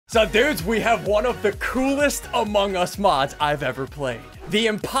So dudes, we have one of the coolest Among Us mods I've ever played. The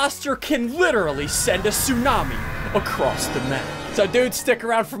imposter can literally send a tsunami across the map. So dudes, stick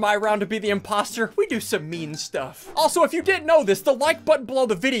around for my round to be the imposter. We do some mean stuff. Also, if you didn't know this, the like button below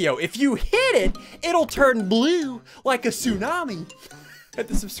the video, if you hit it, it'll turn blue like a tsunami. Hit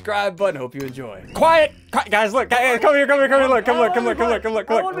the subscribe button. Hope you enjoy. Quiet! Guys, look. Guys, come here. Look. Look,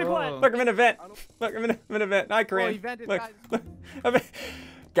 I'm in a vent. Look, I'm in an event. Hi, Korean. Look.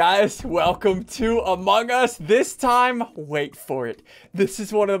 Guys, welcome to Among Us. This time, wait for it. This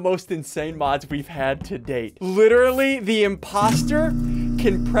is one of the most insane mods we've had to date. Literally, the imposter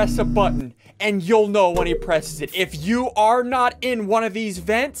can press a button, and you'll know when he presses it. If you are not in one of these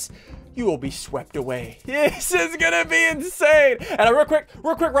vents, you will be swept away. This is gonna be insane. And a real quick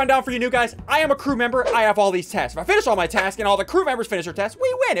rundown for you new guys. I am a crew member. I have all these tasks. If I finish all my tasks and all the crew members finish their tasks,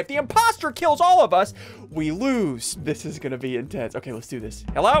 we win. If the imposter kills all of us, we lose. This is gonna be intense. Okay, let's do this.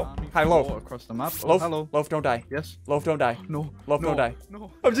 Hello? Hi, Loaf. Across the map. Loaf, hello. Loaf, don't die. Yes. Loaf, don't die. No. Loaf, don't die.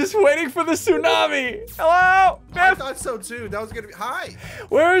 No. I'm just waiting for the tsunami. Hello? I thought so too. That was gonna be hi.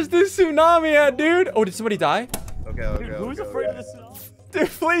 Where's the tsunami at, dude? Oh, did somebody die? Okay. Dude, who's afraid of the tsunami? Dude,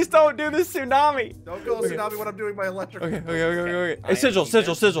 please don't do the tsunami. Don't go tsunami when I'm doing my electric. Okay. Hey,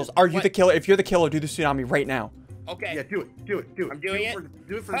 Sizzles. Are you the killer? If you're the killer, do the tsunami right now. Okay. Yeah, do it. I'm doing it.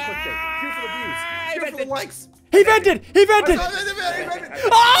 Do it for the clickbait. Do it for the views. Do it for the likes. He vented! He vented.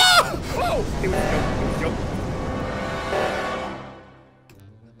 Ah! Oh! It was a joke.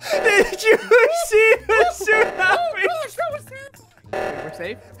 Did you see the tsunami? Oh gosh, that was terrible. We're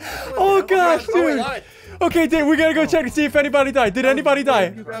safe? Oh gosh, Oh, I dude. love it. Okay, dude, we gotta go check and see if anybody died. Did anybody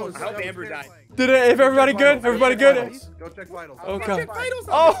die? I hope Amber died. If everybody good? Everybody good? Go check vitals. Oh Check god. vitals.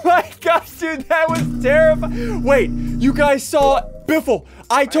 Oh my gosh, dude, that was terrifying. Wait, you guys saw Biffle?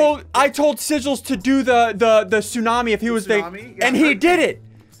 I told Sigils to do the tsunami if he was there, Tsunami? Yeah. and he did it.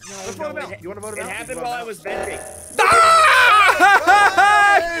 Let's vote him out. You want to vote him It out? happened while I was venting. Ah!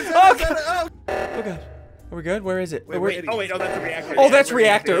 Okay. Oh god. Are we good? Where is it? Wait, oh that's a reactor. Oh, that's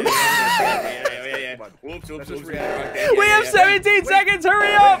reactor. Yeah. Whoops. We have 17 seconds.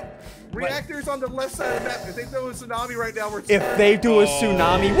 Hurry up. Reactors on the left side of the map. If they throw a tsunami right now, we're If they do a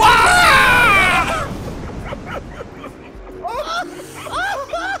tsunami, wow!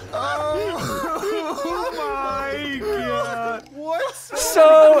 Oh my god! What?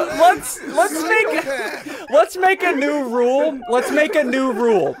 So let's make a new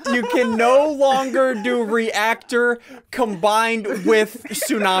rule. You can no longer do reactor combined with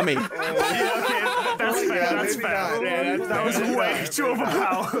tsunami. That's fair. That was way too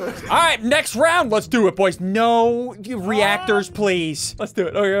overpowered. All right, next round. Let's do it, boys. No reactors, please. Let's do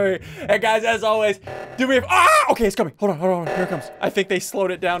it. Okay. Hey guys, as always, do we have? Okay, it's coming. Hold on. Here it comes. I think they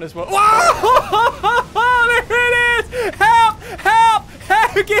slowed it down as well. There it is! Help!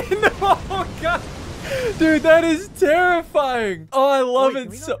 Get in the oh god. Dude, that is terrifying. Oh, I love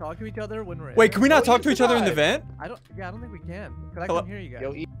it so. Can we not talk to each other when we're Wait, can we not talk to each other in the vent? I don't think we can. Cause I can't hear you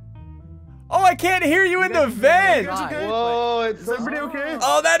guys. Oh, I can't hear you in the vent. Whoa, is everybody okay?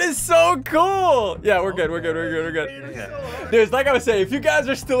 Oh, that is so cool. Yeah, we're good. Dude, like I was saying, if you guys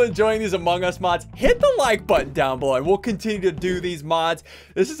are still enjoying these Among Us mods, hit the like button down below, and we'll continue to do these mods.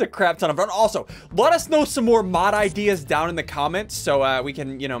 This is a crap ton of fun. Also, let us know some more mod ideas down in the comments so we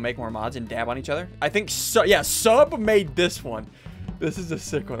can, make more mods and dab on each other. I think so. Yeah, Sub made this one. This is a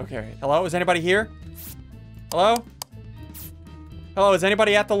sick one. Okay, hello? Is anybody here? Hello? Hello, is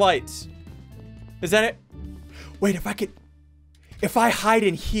anybody at the lights? Is that it? Wait, if I hide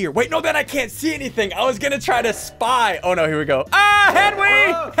in here. Wait, no, then I can't see anything. I was gonna try to spy. Oh no, here we go.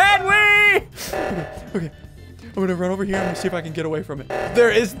 Headway! Okay. I'm gonna run over here. I'm gonna see if I can get away from it. There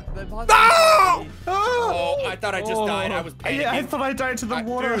is. No! Oh, I thought I just died. I was panicking. Yeah, I thought I died to the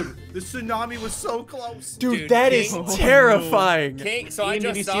water. Dude, the tsunami was so close. Dude, that is terrifying. King, so I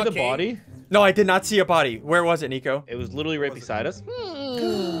just did you saw see the King. body? No, I did not see a body. Where was it, Nico? It was literally right beside us.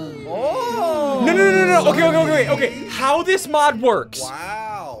 Oh! No. Okay. How this mod works.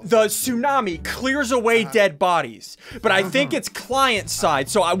 Wow. The tsunami clears away dead bodies, but I think it's client side.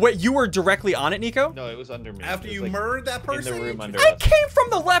 So you were directly on it, Nico? No, it was under me. After you like murdered that person? in the room under I us. came from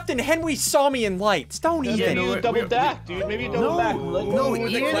the left and Henry saw me in lights. Don't even. Maybe you double back, dude. Maybe you double back. No, the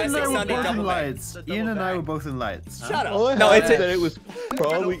Ian and I classic were Sunday both in double back. lights. Ian and I were both in lights. Shut up. All I No, had it's that it was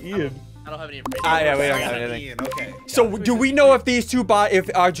probably Ian. I don't have any information. Yeah, we don't have anything. Ian, okay. So do we know if these two if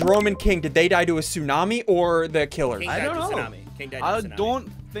Jerome and King, did they die to a tsunami or the killer? King I died don't to know. tsunami. King died to I tsunami.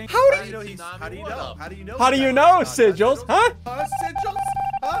 don't think. How How do you know? How do you know? do you know, Sigils? Huh? Sigils?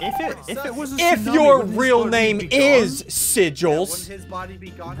 If it was a If tsunami, your wouldn't his real body name be gone? is Wouldn't Sigils. his body be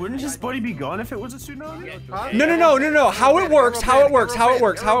gone? Wouldn't his body be gone if it was a tsunami? Huh? No. How it works, how it works.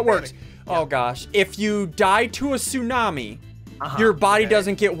 Everyone Oh gosh. If you die to a tsunami, your body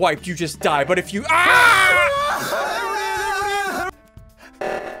doesn't get wiped, you just die. But if you Oh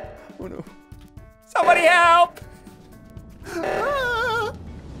no. Somebody help!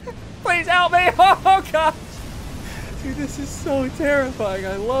 Please help me! Oh gosh! Dude, this is so terrifying.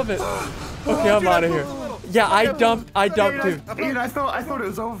 I love it. Okay, I'm out of here. Yeah, I dumped too. Ian, I thought it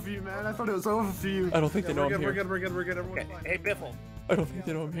was over for you, man. I thought it was over for you. I don't think they know I'm here. We're good. Everyone's fine. Hey, Biffle. I don't think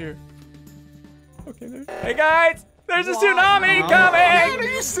they know I'm here. Okay, there. Hey guys! There's a tsunami coming!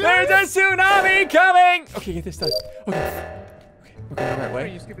 There's a tsunami coming! Okay, get this done. Okay. We're going the right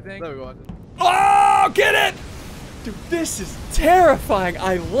way. You stupid thing. There we go. Oh, get it! Dude, this is terrifying.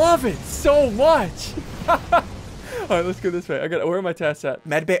 I love it so much. Alright, let's go this way. Where are my tasks at?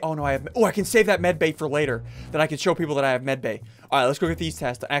 Medbay. Oh no, I can save that medbay for later. Then I can show people that I have medbay. Alright, let's go get these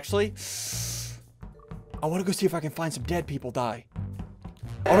tasks. Actually, I want to go see if I can find some dead people die.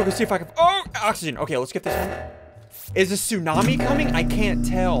 I want to go see if I can. Oh, oxygen. Okay, let's get this one. Is a tsunami coming? I can't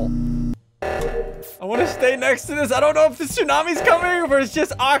tell. I want to stay next to this. I don't know if the tsunami's coming or it's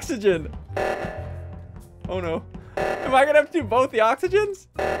just oxygen. Oh no. Am I gonna have to do both the oxygens?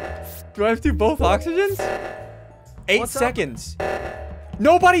 Do I have to do both oxygens? 8 seconds.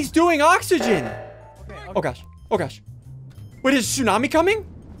 Nobody's doing oxygen. Okay. Oh gosh. Oh gosh. Wait, is tsunami coming?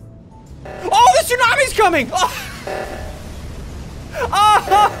 Oh, the tsunami's coming! Oh,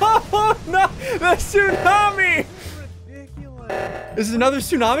 oh no! The tsunami! Ridiculous. Is another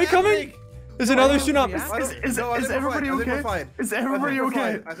tsunami coming? Is another tsunami? Is everybody okay? Is everybody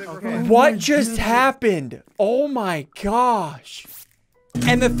okay? I think we're fine. What just happened? Oh my gosh.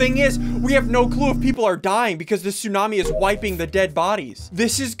 And the thing is, we have no clue if people are dying because the tsunami is wiping the dead bodies.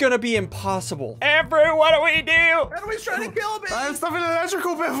 This is gonna be impossible. Amber, what do we do? Enemy's trying to kill me! I have stuff in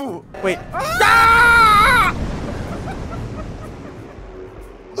electrical, Biffle! Wait. Ah!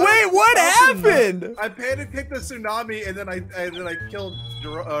 Wait, what happened? I panic kicked the tsunami and then I killed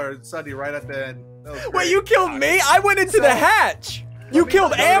SSundee right at the end. Wait, you killed me? I went into the hatch. You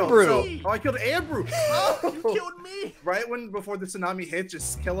killed Ambrew. I killed Ambrew. Oh, You killed me. Right before the tsunami hits,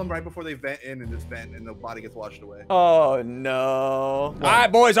 just kill them right before they vent in and just vent and the body gets washed away. Oh no. All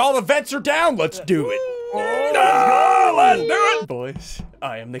right, boys, all the vents are down. Let's do it. Oh, No, let's do it. Boys,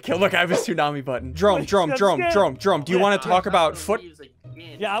 I am the kill. Look, I have a tsunami button. Drum. Do you want to talk about foot?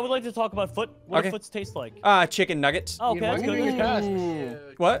 Yeah, I would like to talk about foot. What do foots taste like? Chicken nuggets. Oh, okay, that's good.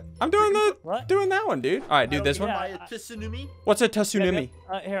 What? I'm doing that one, dude. All right, do this one. TSUNAMI? What's a TSUNAMI?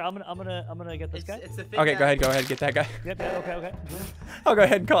 Here, I'm gonna get this guy. It's a Okay, go ahead, get that guy. Yep, okay. I'll go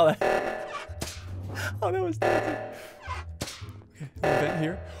ahead and call that. Oh, that was dancing. Okay, vent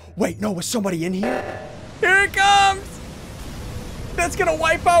here. Wait, no, was somebody in here? Here it comes! That's gonna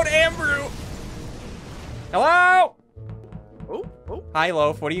wipe out Ambrew. Hello? Oh. Hi,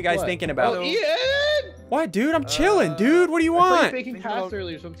 Loaf. What are you guys thinking about? Oh, Ian! What, dude? I'm chilling, dude. What do you I saw you want? faking pass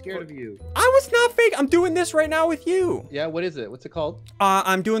earlier, so I'm scared of you. I was not fake. I'm doing this right now with you. Yeah, what is it? What's it called?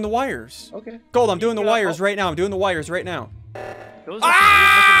 I'm doing the wires. Okay. Gold, I'm doing the wires right now. Those are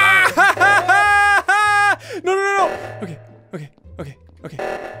No. Okay.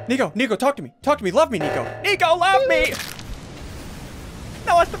 Nico, talk to me. Love me, Nico. Nico, love me.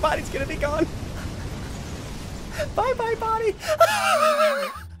 Now watch, the body's gonna be gone. Bye, body.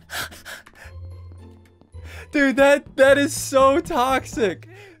 Dude, that is so toxic.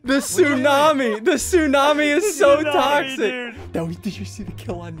 The tsunami is so toxic. Did you see the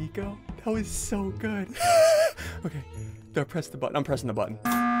kill on Nico? That was so good. Okay, do I press the button? I'm pressing the button.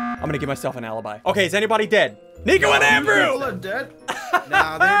 I'm gonna give myself an alibi. Okay, is anybody dead? Nico and Ambrew! People are dead?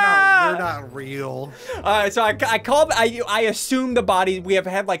 Nah, they're not real. Alright, so I assumed the bodies, we have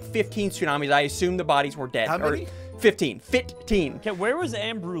had like 15 tsunamis. I assumed the bodies were dead. How many? 15. Okay, where was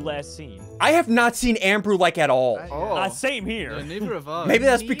Ambrew last seen? I have not seen Ambrew like at all. Same here. Neither of us. Maybe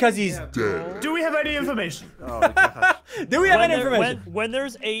that's because he's dead. Do we have any information? Oh, gosh. Do we have any information? When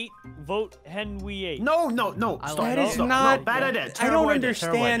there's 8, vote Henry 8. No. That is not bad idea. I don't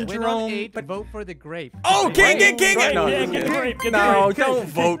understand, Win on Jerome. 8, but vote for the grape. Oh, King it! No, Yeah, get the grape. don't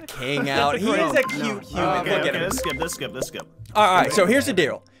vote King out. He is a cute human. Look at him. Let's skip. All right, so here's the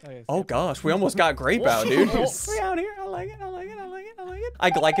deal. Oh gosh, we almost got grape out, dude. We out here. I like it.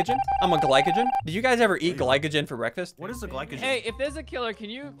 Glycogen. I'm a glycogen. Did you guys ever eat glycogen for breakfast? What is the glycogen? Hey, if there's a killer, can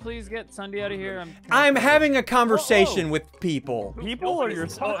you please get SSundee out of here? I'm having a conversation with people. People or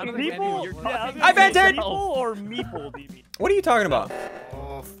yourself? People? I vented! People or meeple? What are you talking about?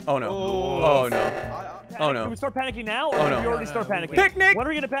 Oh no. Oh no. Oh no. Do we start panicking now, or Oh, do no. we already start panicking? Picnic! When are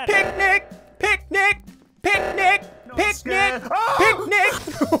we gonna panic? Picnic! Picnic! Picnic! Picnic! Picnic!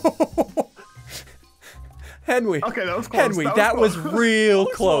 Henry. Okay, that was close. Henry, that was real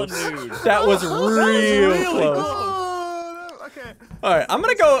close. That was real close. Okay. All right, I'm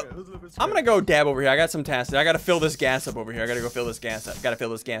gonna go dab over here. I got some tasks. I gotta fill this gas up over here. I gotta go fill this gas up. Gotta fill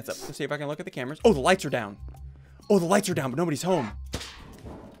this gas up. Let's see if I can look at the cameras. Oh, the lights are down. Oh, the lights are down, but nobody's home.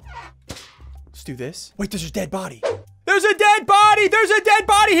 Let's do this. Wait, there's a dead body. There's a dead body. There's a dead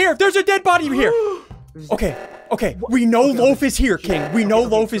body here. There's a dead body here. Okay, okay. We know Loaf is here, King. We know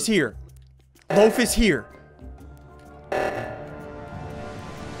Loaf is here. Loaf is here.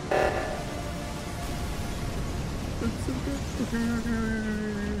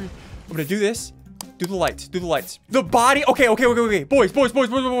 I'm gonna do this. Do the lights. Do the lights. The body. Okay, okay, okay, okay. Boys, boys, boys,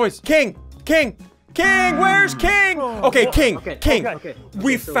 boys, boys, boys. King, King, King. Where's King? Okay, King, King.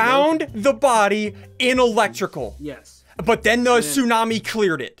 We found the body in electrical. Yes. But then the tsunami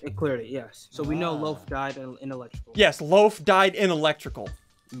cleared it. It cleared it, yes. So we know Loaf died in electrical. Yes, Loaf died in electrical.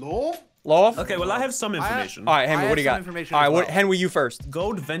 Loaf? Loaf? Okay, well, I have some information. All right, Henry, what do you got? All right, Henry, you first.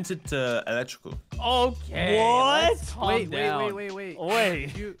 Gold vented to electrical. Okay. What? let's calm down. Wait. Wait.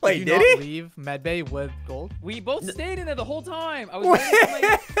 Did you Wait, not did he? leave medbay with gold? We both stayed in there the whole time. I was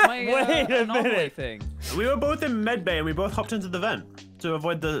waiting for my Wait a anomaly minute. thing. We were both in medbay and we both hopped into the vent to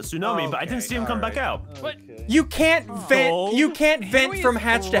avoid the tsunami, but I didn't see him come back out. But You can't vent. You can't vent Henry from is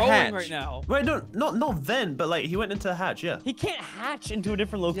hatch to throwing hatch. right now. Wait, no, not vent, but like he went into the hatch, yeah. He can't hatch into a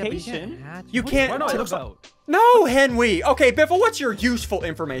different location. You Why can't. not? It looks like No, Henry. Okay, Biffle, what's your useful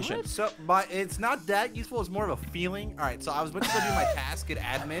information? So, it's not that useful. It's more of a feeling. All right, so I was about to go do my task at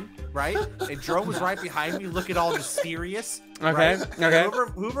admin, right? And Jerome was right behind me, looking all mysterious. Okay, right? okay.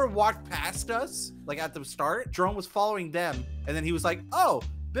 Whoever walked past us, like at the start, Jerome was following them, and then he was like, "Oh,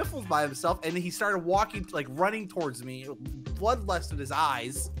 Biffle's by himself," and then he started walking, like running towards me, bloodlust in his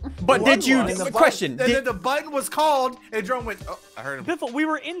eyes. But did you? And the Question. button, and then the button was called, and Jerome went, "Oh, I heard him." Biffle, we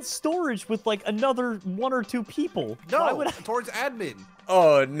were in storage with like another 1 or 2 people. Why No, would I? towards admin.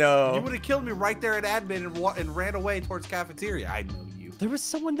 Oh You no. would have killed me right there at admin and ran away towards cafeteria. I know you. There was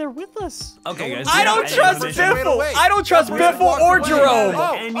someone there with us. okay, guys. I don't trust Biffle. I don't trust Biffle or Jerome.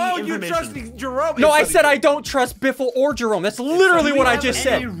 Oh, you trust Jerome? No, I said I don't trust Biffle or Jerome. That's literally what I just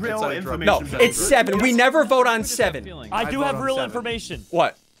Any said. real information? No, it's 7. We never vote on 7. I do have vote on real 7. information.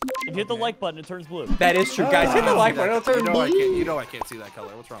 What? If you hit the like button, it turns blue. That is true, guys. Hit the like button. It'll turn blue. You know I can't see that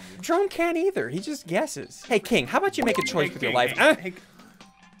color. What's wrong with you? Jerome can't either. He just guesses. Hey, King, how about you make a choice with your life?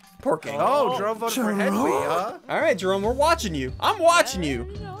 Poor King. Oh, Jerome voted for Henry, huh? All right, Jerome, we're watching you. I'm watching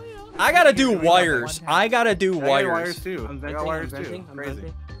you. I gotta do wires. I gotta do I got wires. wires too. I'm I venting, got wires I'm too. venting, I'm Crazy.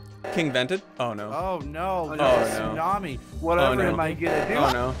 venting. King vented? Oh no. Oh no! Oh, There's no. a Oh, no. tsunami. Whatever no. am I gonna do?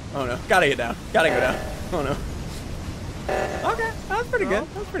 Oh no. Oh no. Gotta get down. Gotta go down. Oh no. Okay, that's pretty good.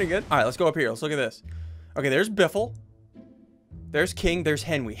 That's pretty good. All right, let's go up here. Let's look at this. Okay, there's Biffle. There's King. There's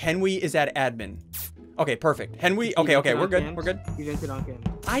Henry. Henry is at admin. Okay, perfect. Henry. Okay, okay, we're good. We're good. You vented on cam.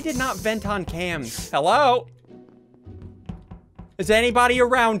 I did not vent on cams. Hello? Is anybody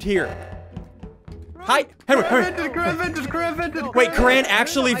around here? Hi, Henry. Corinne vented. Wait, Corinne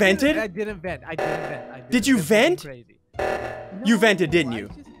actually vented? I didn't vent. I didn't vent. Did you vent? Crazy. You vented, didn't you?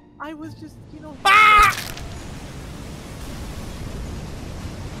 I was just, you know. Ah!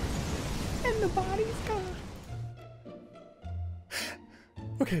 And the body's gone.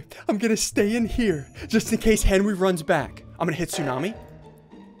 Okay, I'm gonna stay in here just in case Henry runs back. I'm gonna hit tsunami.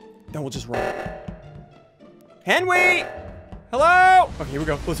 Then we'll just run. Henry! Hello? Okay, here we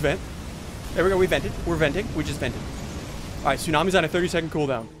go. Let's vent. There we go. We vented. We're venting. We just vented. All right, tsunami's on a 30-second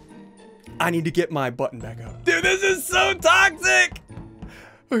cooldown. I need to get my button back up. Dude, this is so toxic.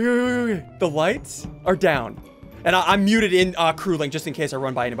 Okay. The lights are down. And I'm muted in crew link just in case I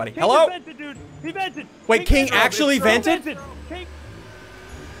run by anybody. Hello? He vented, dude. He vented. Wait, King actually vented? King.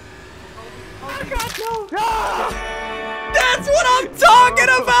 Oh, God, no. That's what I'm talking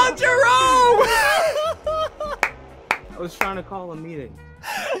about, Jerome! I was trying to call a meeting.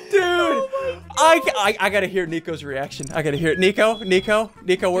 Dude, I gotta hear Nico's reaction. I gotta hear it. Nico,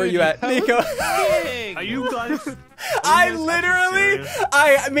 where are you at? Nico. Are you guys?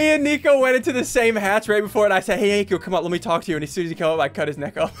 Me and Nico went into the same hatch right before, and I said, "Hey, Nico, come up, let me talk to you." And as soon as he came up, I cut his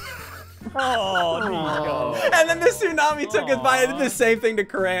neck off. Oh, Nico. And then the tsunami took us by and did the same thing to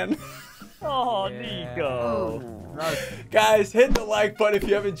Karan. Oh, Nico. Guys, hit the like button if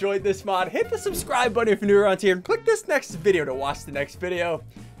you have enjoyed this mod. Hit the subscribe button if you're new around here. And click this next video to watch the next video.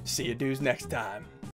 See you dudes next time.